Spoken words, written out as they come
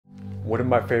One of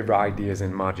my favorite ideas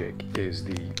in Magic is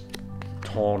the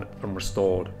torn and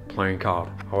restored playing card.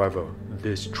 However,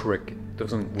 this trick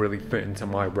doesn't really fit into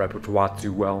my repertoire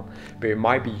too well, but it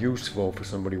might be useful for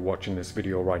somebody watching this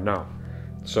video right now.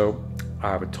 So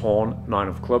I have a torn 9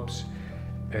 of clubs,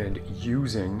 and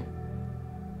using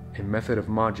a method of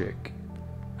magic,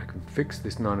 I can fix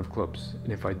this 9 of clubs,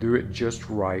 and if I do it just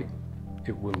right,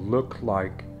 it will look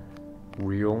like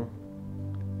real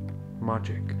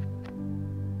magic.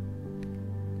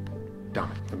 Damn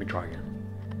it, let me try again.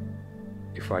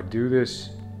 If I do this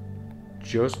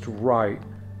just right,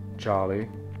 Charlie,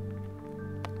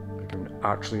 I can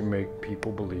actually make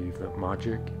people believe that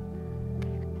magic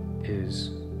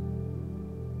is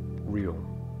real.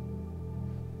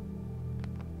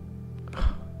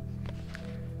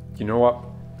 You know what?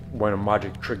 When a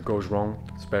magic trick goes wrong,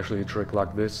 especially a trick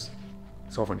like this,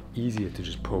 it's often easier to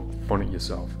just poke fun at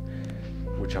yourself,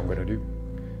 which I'm gonna do.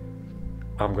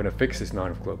 I'm gonna fix this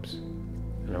 9 of clubs,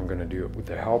 and I'm gonna do it with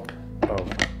the help of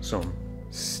some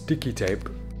sticky tape.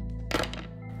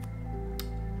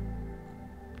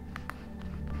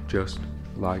 Just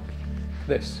like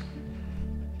this.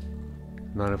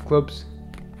 9 of clubs,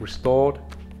 restored,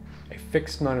 a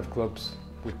fixed 9 of clubs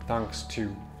with thanks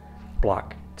to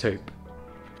black tape.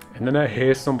 And then I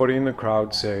hear somebody in the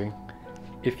crowd say,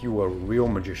 if you were a real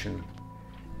magician,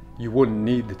 you wouldn't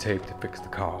need the tape to fix the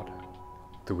card.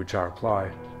 To which I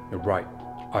reply, you're right,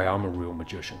 I am a real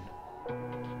magician.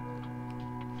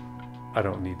 I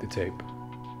don't need the tape.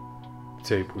 The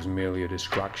tape was merely a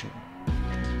distraction.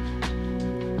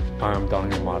 I am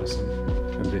Daniel Madison,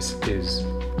 and this is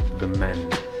the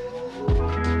MEND.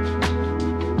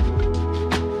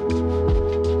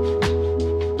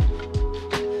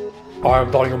 I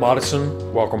am Daniel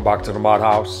Madison, welcome back to the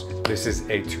Madhouse. This is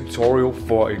a tutorial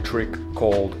for a trick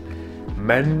called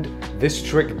MEND. This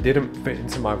trick didn't fit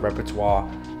into my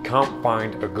repertoire, can't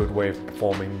find a good way of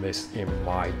performing this in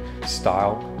my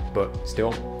style, but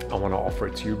still, I want to offer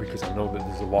it to you because I know that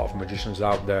there's a lot of magicians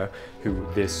out there who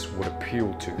this would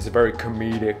appeal to. It's a very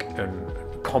comedic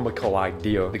and comical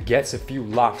idea that gets a few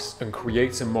laughs and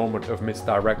creates a moment of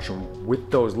misdirection with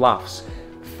those laughs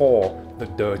for the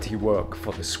dirty work,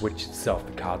 for the switch itself,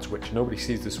 the card switch. Nobody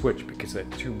sees the switch because they're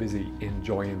too busy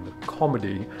enjoying the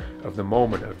comedy of the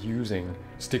moment of using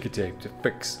sticky tape to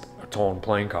fix a torn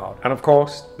playing card. And of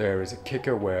course, there is a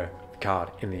kicker where the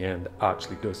card in the end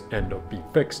actually does end up being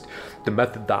fixed. The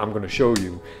method that I'm going to show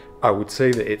you, I would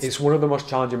say that it's one of the most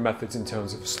challenging methods in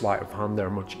terms of sleight of hand. There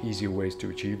are much easier ways to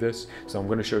achieve this. So I'm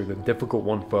going to show you the difficult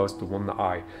one first, the one that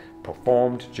I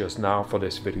performed just now for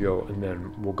this video, and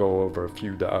then we'll go over a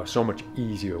few that are so much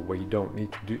easier where you don't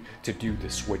need to do the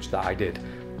switch that I did,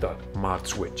 the mad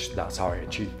switch. That's how I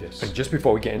achieved this. And just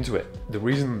before we get into it, the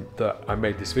reason that I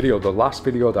made this video, the last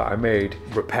video that I made,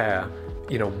 Repair,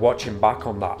 you know, watching back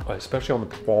on that, especially on the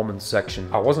performance section,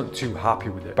 I wasn't too happy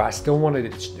with it, but I still wanted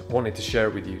to share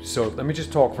it with you. So let me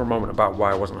just talk for a moment about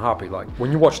why I wasn't happy. Like, when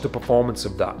you watch the performance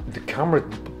of that, the camera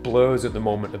blurs at the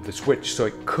moment of the switch, so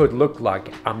it could look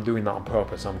like I'm doing that on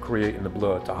purpose. I'm creating the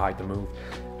blur to hide the move.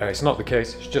 It's not the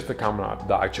case, it's just the camera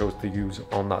that I chose to use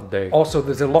on that day. Also,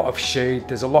 there's a lot of shade,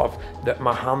 there's a lot of that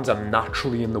my hands are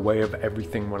naturally in the way of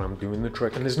everything when I'm doing the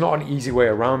trick, and there's not an easy way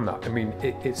around that. I mean,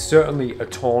 it's certainly a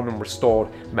torn and restored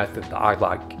method that I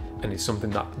like, and it's something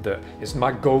that is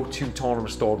my go-to torn and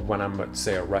restored when I'm at,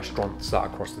 say, a restaurant sat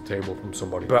across the table from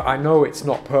somebody. But I know it's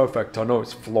not perfect, I know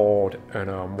it's flawed,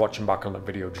 and watching back on that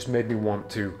video just made me want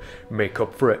to make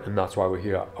up for it, and that's why we're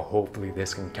here. Hopefully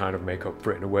this can kind of make up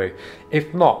for it in a way.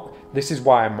 If not, this is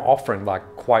why I'm offering like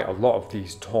quite a lot of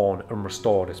these torn and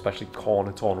restored, especially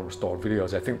corner torn and restored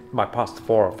videos. I think my past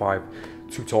 4 or 5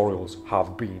 tutorials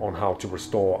have been on how to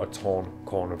restore a torn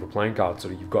corner of a playing card, so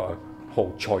that you've got a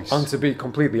whole choice. And to be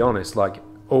completely honest, like,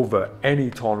 over any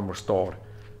torn and restored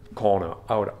corner,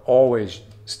 I would always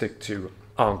stick to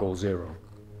angle 0.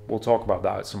 We'll talk about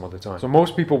that at some other time. So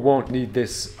most people won't need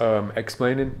this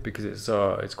explaining because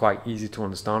it's quite easy to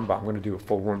understand, but I'm going to do a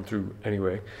full run through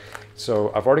anyway.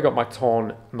 So I've already got my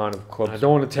torn 9 of clubs. I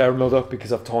don't want to tear another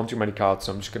because I've torn too many cards,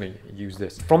 so I'm just going to use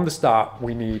this. From the start,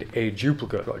 we need a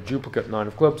duplicate. I've got a duplicate 9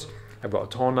 of clubs. I've got a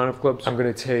torn 9 of clubs. I'm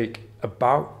going to take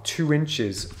about 2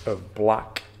 inches of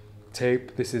black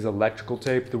tape. This is electrical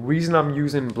tape. The reason I'm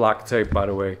using black tape, by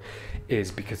the way, is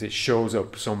because it shows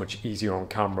up so much easier on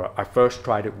camera. I first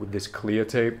tried it with this clear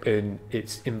tape and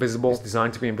it's invisible. It's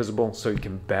designed to be invisible, so you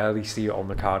can barely see it on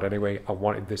the card anyway. I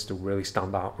wanted this to really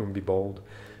stand out and be bold,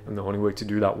 and the only way to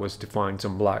do that was to find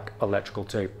some black electrical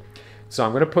tape. So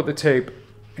I'm going to put the tape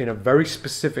in a very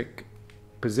specific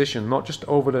position, not just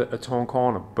over a torn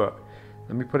corner, but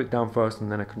let me put it down first and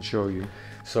then I can show you.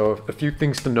 So a few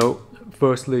things to note.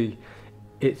 Firstly,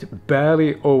 it's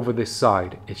barely over this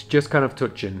side. It's just kind of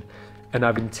touching, and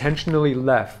I've intentionally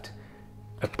left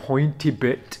a pointy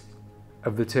bit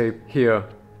of the tape here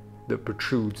that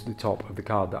protrudes the top of the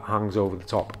card, that hangs over the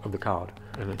top of the card.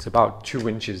 And it's about 2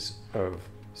 inches of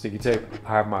sticky tape.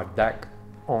 I have my deck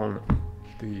on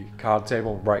the card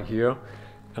table right here,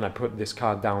 and I put this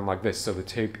card down like this, so the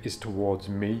tape is towards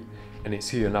me and it's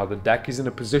here. Now the deck is in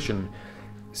a position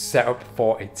set up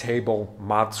for a table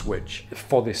MAD switch.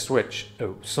 For this switch, at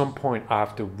some point I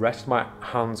have to rest my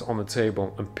hands on the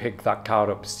table and pick that card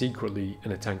up secretly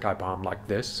in a Tenkai palm like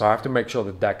this. So I have to make sure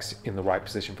the deck's in the right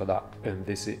position for that, and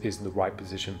this is the right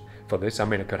position for this. I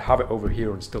mean, I could have it over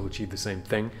here and still achieve the same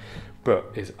thing,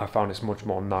 but I found it's much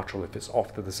more natural if it's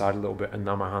off to the side a little bit, and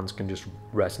now my hands can just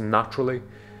rest naturally,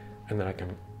 and then I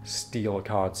can steal a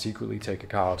card, secretly take a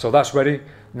card. So that's ready.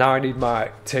 Now I need my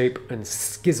tape and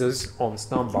scissors on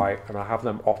standby, and I have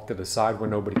them off to the side where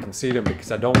nobody can see them,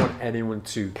 because I don't want anyone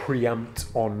to preempt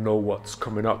or know what's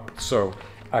coming up. So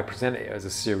I present it as a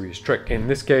serious trick. In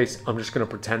this case, I'm just going to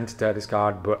pretend to tear this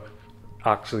card, but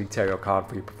actually tear your card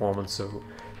for your performance. So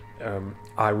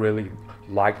I really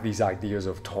like these ideas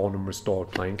of torn and restored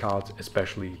playing cards,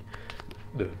 especially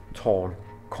the torn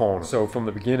corner. So from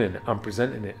the beginning, I'm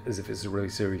presenting it as if it's a really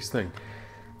serious thing.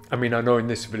 I mean, I know in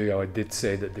this video I did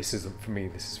say that this isn't for me,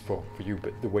 this is for you,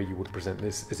 but the way you would present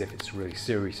this is if it's really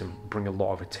serious and bring a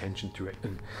lot of attention to it,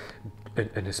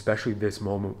 and especially this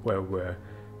moment where we're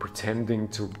pretending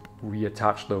to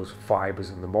reattach those fibers,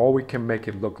 and the more we can make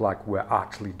it look like we're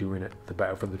actually doing it, the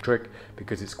better for the trick,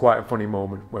 because it's quite a funny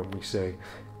moment when we say,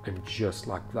 and just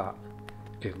like that,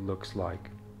 it looks like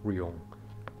real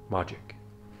magic.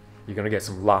 You're going to get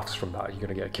some laughs from that, you're going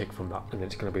to get a kick from that, and then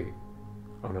it's going to be,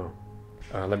 oh no,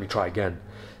 let me try again.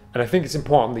 And I think it's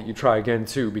important that you try again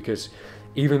too, because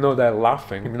even though they're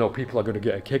laughing, even though people are going to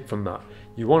get a kick from that,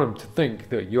 you want them to think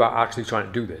that you are actually trying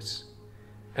to do this.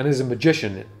 And as a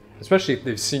magician, especially if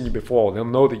they've seen you before, they'll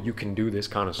know that you can do this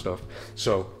kind of stuff.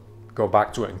 So go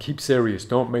back to it and keep serious.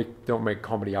 Don't make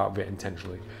comedy out of it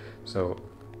intentionally. So,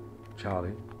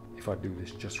 Charlie, if I do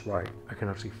this just right, I can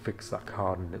actually fix that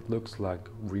card and it looks like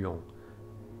real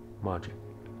magic.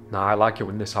 Now I like it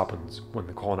when this happens, when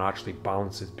the corner actually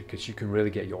bounces, because you can really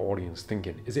get your audience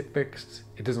thinking, is it fixed?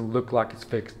 It doesn't look like it's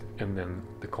fixed, and then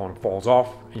the corner falls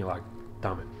off and you're like,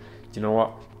 damn it. Do you know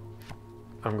what?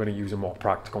 I'm going to use a more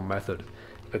practical method.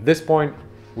 At this point,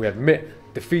 we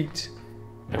admit defeat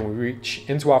and we reach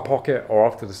into our pocket or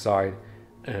off to the side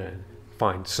and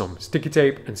find some sticky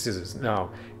tape and scissors. Now,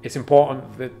 it's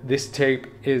important that this tape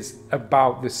is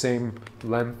about the same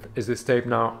length as this tape.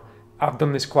 Now, I've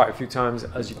done this quite a few times,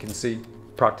 as you can see,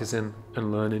 practicing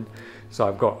and learning. So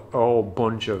I've got a whole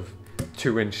bunch of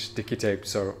 2-inch sticky tape,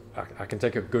 so I can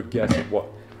take a good guess at what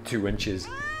 2 inches.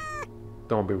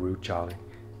 Don't be rude, Charlie.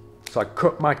 So I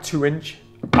cut my 2-inch,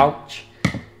 ouch,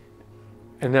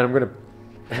 and then I'm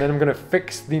gonna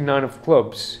fix the 9 of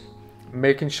clubs,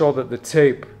 making sure that the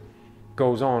tape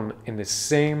goes on in the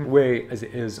same way as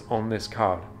it is on this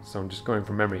card. So I'm just going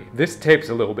from memory. This tape's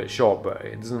a little bit short, but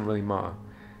it doesn't really matter.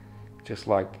 Just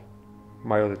like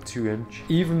my other 2-inch.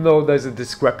 Even though there's a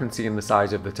discrepancy in the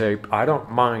size of the tape, I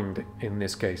don't mind in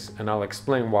this case, and I'll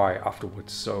explain why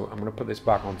afterwards. So I'm gonna put this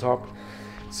back on top.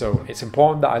 So it's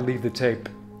important that I leave the tape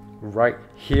right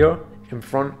here in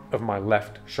front of my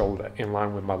left shoulder, in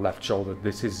line with my left shoulder.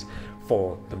 This is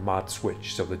for the MAD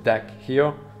switch. So the deck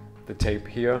here, the tape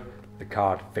here, the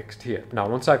card fixed here. Now,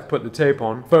 once I've put the tape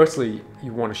on, firstly,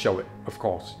 you want to show it, of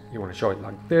course. You want to show it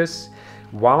like this.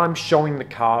 While I'm showing the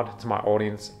card to my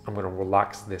audience, I'm going to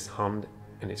relax this hand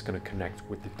and it's going to connect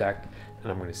with the deck,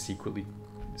 and I'm going to secretly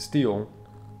steal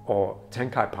or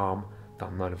Tenkai palm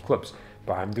that 9 of clubs.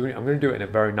 But I'm going to do it in a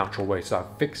very natural way. So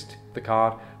I've fixed the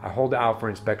card, I hold it out for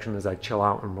inspection as I chill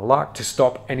out and relax, to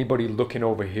stop anybody looking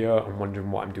over here and wondering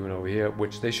what I'm doing over here,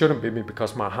 which they shouldn't be,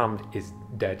 because my hand is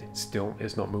dead still,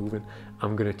 it's not moving.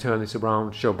 I'm going to turn this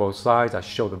around, show both sides, I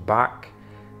show the back.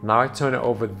 Now I turn it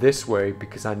over this way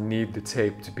because I need the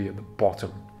tape to be at the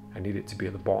bottom. I need it to be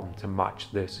at the bottom to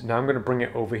match this. Now I'm going to bring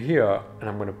it over here and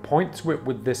I'm going to point to it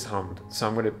with this hand. So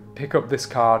I'm going to pick up this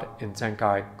card in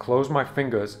Tenkai, close my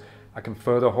fingers, I can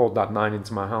further hold that 9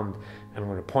 into my hand, and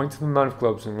I'm going to point to the 9 of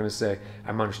clubs and I'm going to say,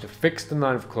 I managed to fix the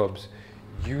 9 of clubs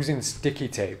using sticky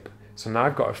tape. So now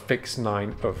I've got a fixed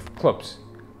 9 of clubs,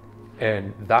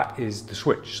 and that is the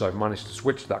switch. So I've managed to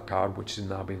switch that card, which is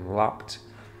now being lapped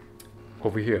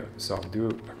over here. So I'll do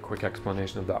a quick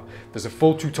explanation of that. There's a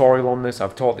full tutorial on this.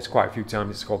 I've taught this quite a few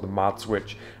times. It's called the MEND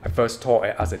switch. I first taught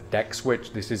it as a deck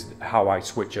switch. This is how I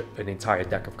switch an entire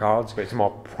deck of cards, but it's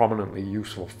more prominently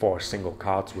useful for a single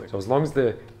card switch. So as long as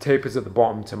the tape is at the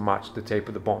bottom to match the tape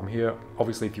at the bottom here,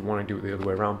 obviously if you want to do it the other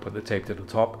way around, put the tape to the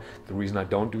top. The reason I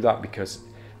don't do that because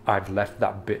I've left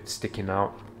that bit sticking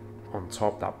out on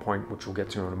top, that point, which we'll get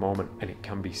to in a moment, and it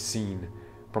can be seen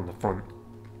from the front.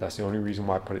 That's the only reason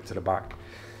why I put it to the back.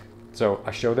 So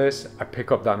I show this, I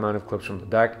pick up that 9 of clubs from the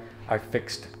deck, I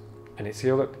fixed, and it's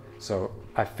here, look. So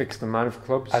I fixed the 9 of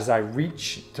clubs. As I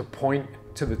reach to point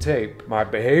to the tape, my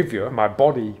behavior, my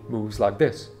body moves like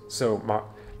this. So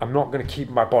I'm not gonna keep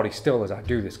my body still as I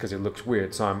do this because it looks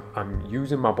weird. So I'm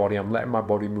using my body, I'm letting my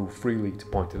body move freely to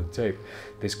point to the tape.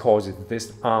 This causes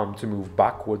this arm to move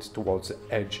backwards towards the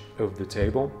edge of the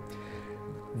table.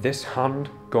 This hand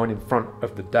going in front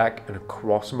of the deck and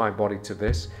across my body to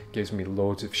this gives me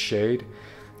loads of shade.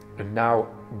 And now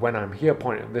when I'm here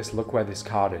pointing at this, look where this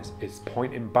card is. It's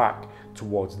pointing back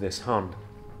towards this hand.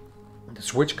 The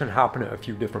switch can happen at a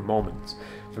few different moments.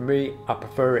 For me, I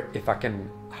prefer it if I can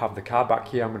have the card back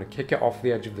here. I'm going to kick it off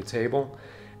the edge of the table,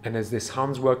 and as this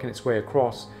hand's working its way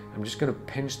across, I'm just going to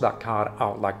pinch that card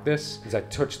out like this. As I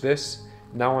touch this,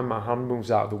 now when my hand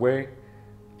moves out of the way,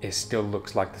 it still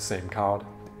looks like the same card.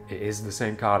 It is the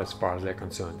same card as far as they're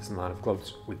concerned. It's a 9 of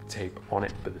clubs with tape on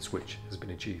it, but the switch has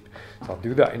been achieved. So I'll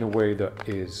do that in a way that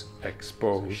is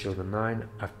exposed. So the 9,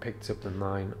 I've picked up the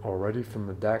 9 already from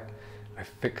the deck. I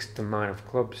fixed the 9 of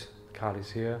clubs. The card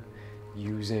is here.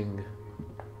 Using,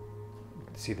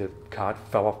 see the card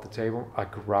fell off the table. I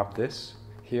grab this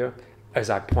here as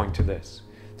I point to this.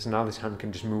 So now this hand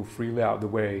can just move freely out of the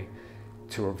way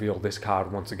to reveal this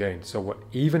card once again. So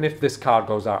even if this card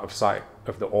goes out of sight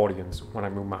of the audience, when I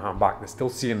move my hand back, they're still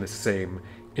seeing the same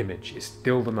image. It's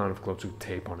still the 9 of clubs with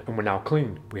tape on it. And we're now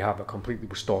clean. We have a completely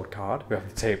restored card. We have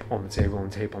the tape on the table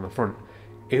and tape on the front.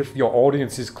 If your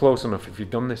audience is close enough, if you've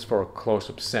done this for a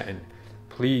close-up setting,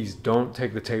 please don't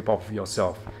take the tape off of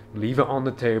yourself. Leave it on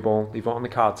the table, leave it on the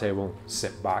card table,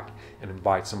 sit back and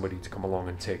invite somebody to come along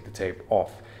and take the tape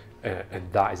off.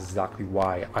 And that is exactly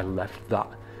why I left that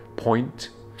point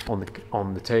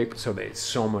on the tape, so that it's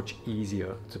so much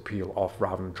easier to peel off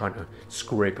rather than trying to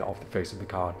scrape it off the face of the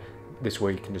card. This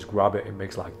way you can just grab it, it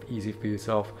makes life easy for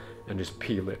yourself, and just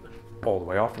peel it all the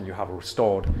way off, and you have a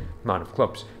restored 9 of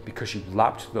clubs because you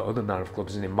lapped the other 9 of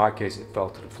clubs, and in my case it fell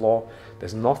to the floor.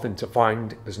 There's nothing to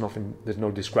find, there's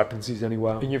no discrepancies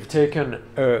anywhere, and you've taken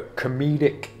a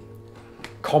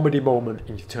comedy moment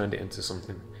and you've turned it into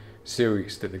something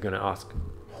serious that they're going to ask,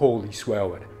 holy swear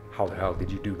word, how the hell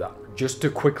did you do that? Just to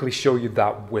quickly show you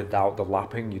that without the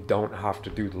lapping, you don't have to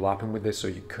do the lapping with this, so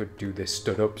you could do this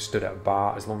stood up, stood at a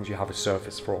bar, as long as you have a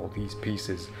surface for all these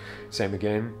pieces. Same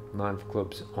again, 9 of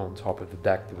clubs on top of the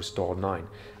deck, the restored 9.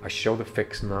 I show the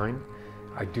fixed 9,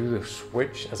 I do the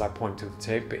switch as I point to the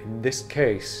tape, but in this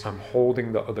case, I'm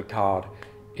holding the other card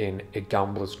in a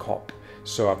gambler's cop.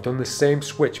 So I've done the same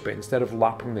switch, but instead of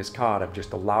lapping this card, I've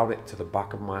just allowed it to the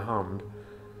back of my hand,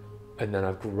 and then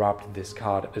I've grabbed this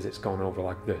card as it's gone over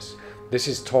like this. This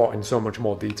is taught in so much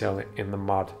more detail in the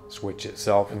MEND switch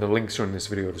itself, and the links are in this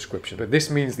video description. But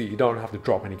this means that you don't have to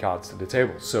drop any cards to the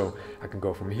table. So I can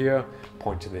go from here,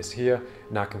 point to this here,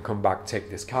 and I can come back,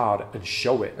 take this card and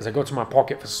show it. As I go to my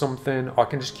pocket for something, or I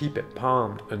can just keep it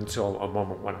palmed until a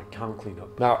moment when I can clean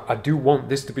up. Now, I do want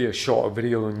this to be a shorter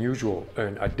video than usual,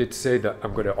 and I did say that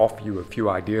I'm going to offer you a few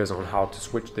ideas on how to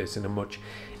switch this in a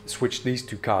switch these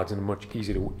two cards in a much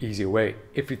easier way.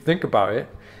 If you think about it,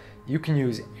 you can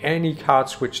use any card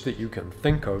switch that you can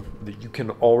think of that you can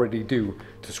already do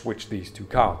to switch these two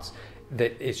cards.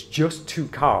 That it's just two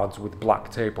cards with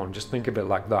black tape on. Just think of it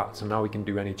like that. So now we can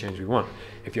do any change we want.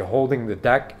 If you're holding the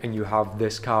deck and you have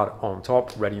this card on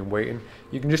top ready and waiting,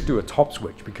 you can just do a top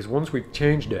switch, because once we've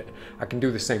changed it, I can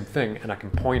do the same thing and I can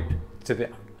point to the,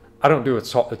 I don't do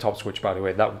the top switch, by the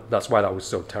way, that's why that was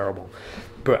so terrible.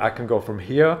 But I can go from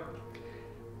here,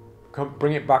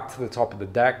 bring it back to the top of the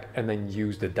deck, and then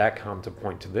use the deck hand to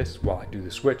point to this while I do the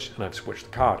switch, and I've switched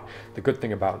the card. The good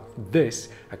thing about this,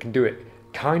 I can do it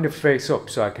kind of face up,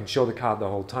 so I can show the card the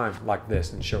whole time like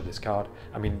this and show this card.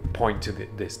 I mean, point to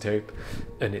this tape,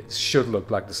 and it should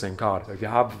look like the same card. So if you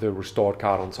have the restored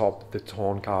card on top, the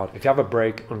torn card, if you have a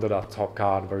break under that top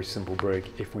card, very simple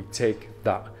break, if we take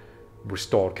that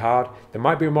restored card. There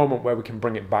might be a moment where we can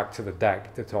bring it back to the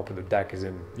deck. The top of the deck is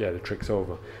in, yeah, the trick's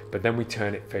over. But then we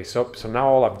turn it face up. So now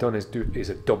all I've done is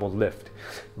a double lift.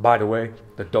 By the way,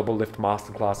 the double lift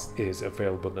masterclass is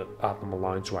available at the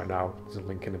Alliance right now. There's a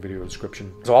link in the video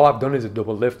description. So all I've done is a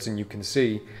double lift, and you can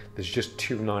see there's just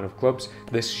 2 9 of clubs.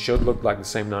 This should look like the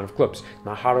same 9 of clubs.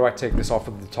 Now, how do I take this off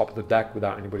of the top of the deck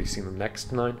without anybody seeing the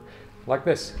next 9? Like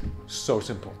this. So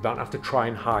simple. Don't have to try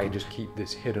and hide, just keep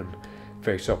this hidden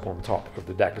face up on top of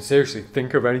the deck. But seriously,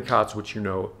 think of any cards which you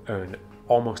know, and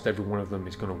almost every one of them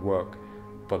is going to work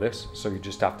for this. So you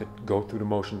just have to go through the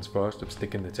motions first of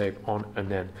sticking the tape on, and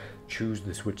then choose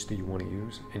the switch that you want to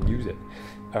use and use it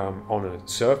on a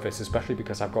surface, especially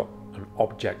because I've got an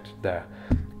object there.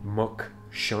 Muck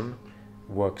Shun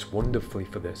works wonderfully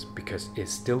for this because it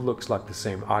still looks like the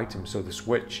same item. So the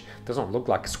switch doesn't look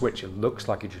like a switch, it looks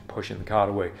like you're just pushing the card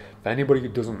away. For anybody who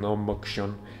doesn't know Muck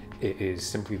Shun, it is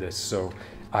simply this. So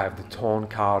I have the torn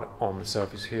card on the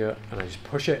surface here, and I just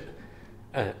push it,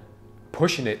 and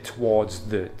pushing it towards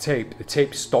the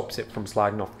tape stops it from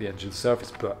sliding off the edge of the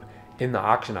surface. But in that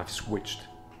action, I've switched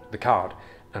the card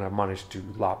and I've managed to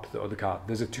lap the other card.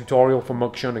 There's a tutorial for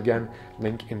Muck Shun, again,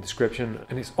 link in description,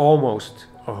 and it's almost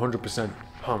 100%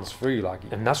 hands-free,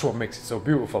 and that's what makes it so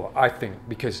beautiful, I think,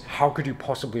 because how could you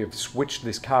possibly have switched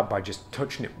this card by just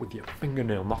touching it with your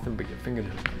fingernail, nothing but your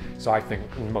fingernail? So I think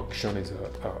Muck Shun is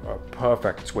a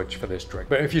perfect switch for this trick.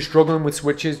 But if you're struggling with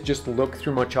switches, just look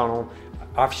through my channel.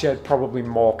 I've shared probably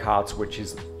more card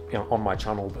switches, you know, on my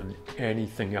channel than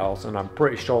anything else, and I'm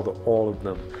pretty sure that all of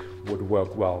them would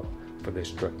work well for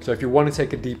this trick. So if you want to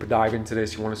take a deeper dive into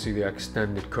this, you want to see the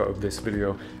extended cut of this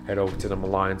video, head over to the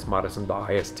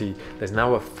Madison.ist. There's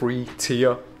now a free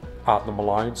tier at the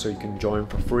Alliance, so you can join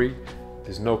for free.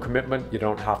 There's no commitment, you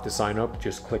don't have to sign up,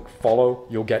 just click follow.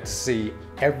 You'll get to see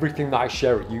everything that I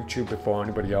share at YouTube before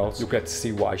anybody else. You'll get to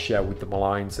see what I share with the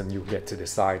Alliance, and you'll get to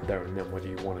decide there and then whether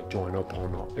you want to join up or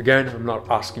not. Again, I'm not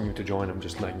asking you to join, I'm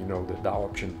just letting you know that that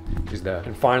option is there.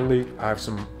 And finally, I have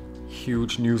some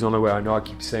huge news on the way. I know I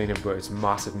keep saying it, but it's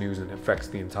massive news and it affects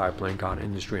the entire playing card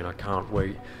industry, and I can't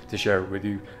wait to share it with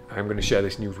you. I'm going to share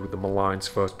this news with the Alliance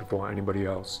first before anybody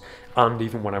else, and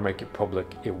even when I make it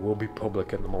public, it will be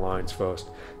public at the Alliance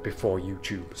first before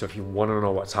YouTube. So if you want to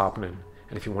know what's happening,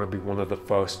 and if you want to be one of the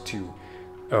first to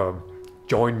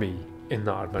join me in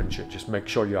that adventure, just make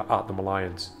sure you're at the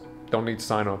Alliance. Don't need to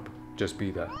sign up, just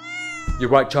be there. You're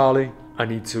right, Charlie, I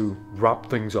need to wrap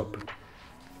things up.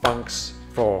 Thanks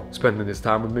for spending this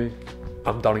time with me.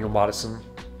 I'm Daniel Madison.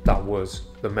 That was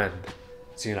the MEND.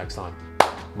 See you next time.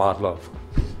 Mad love.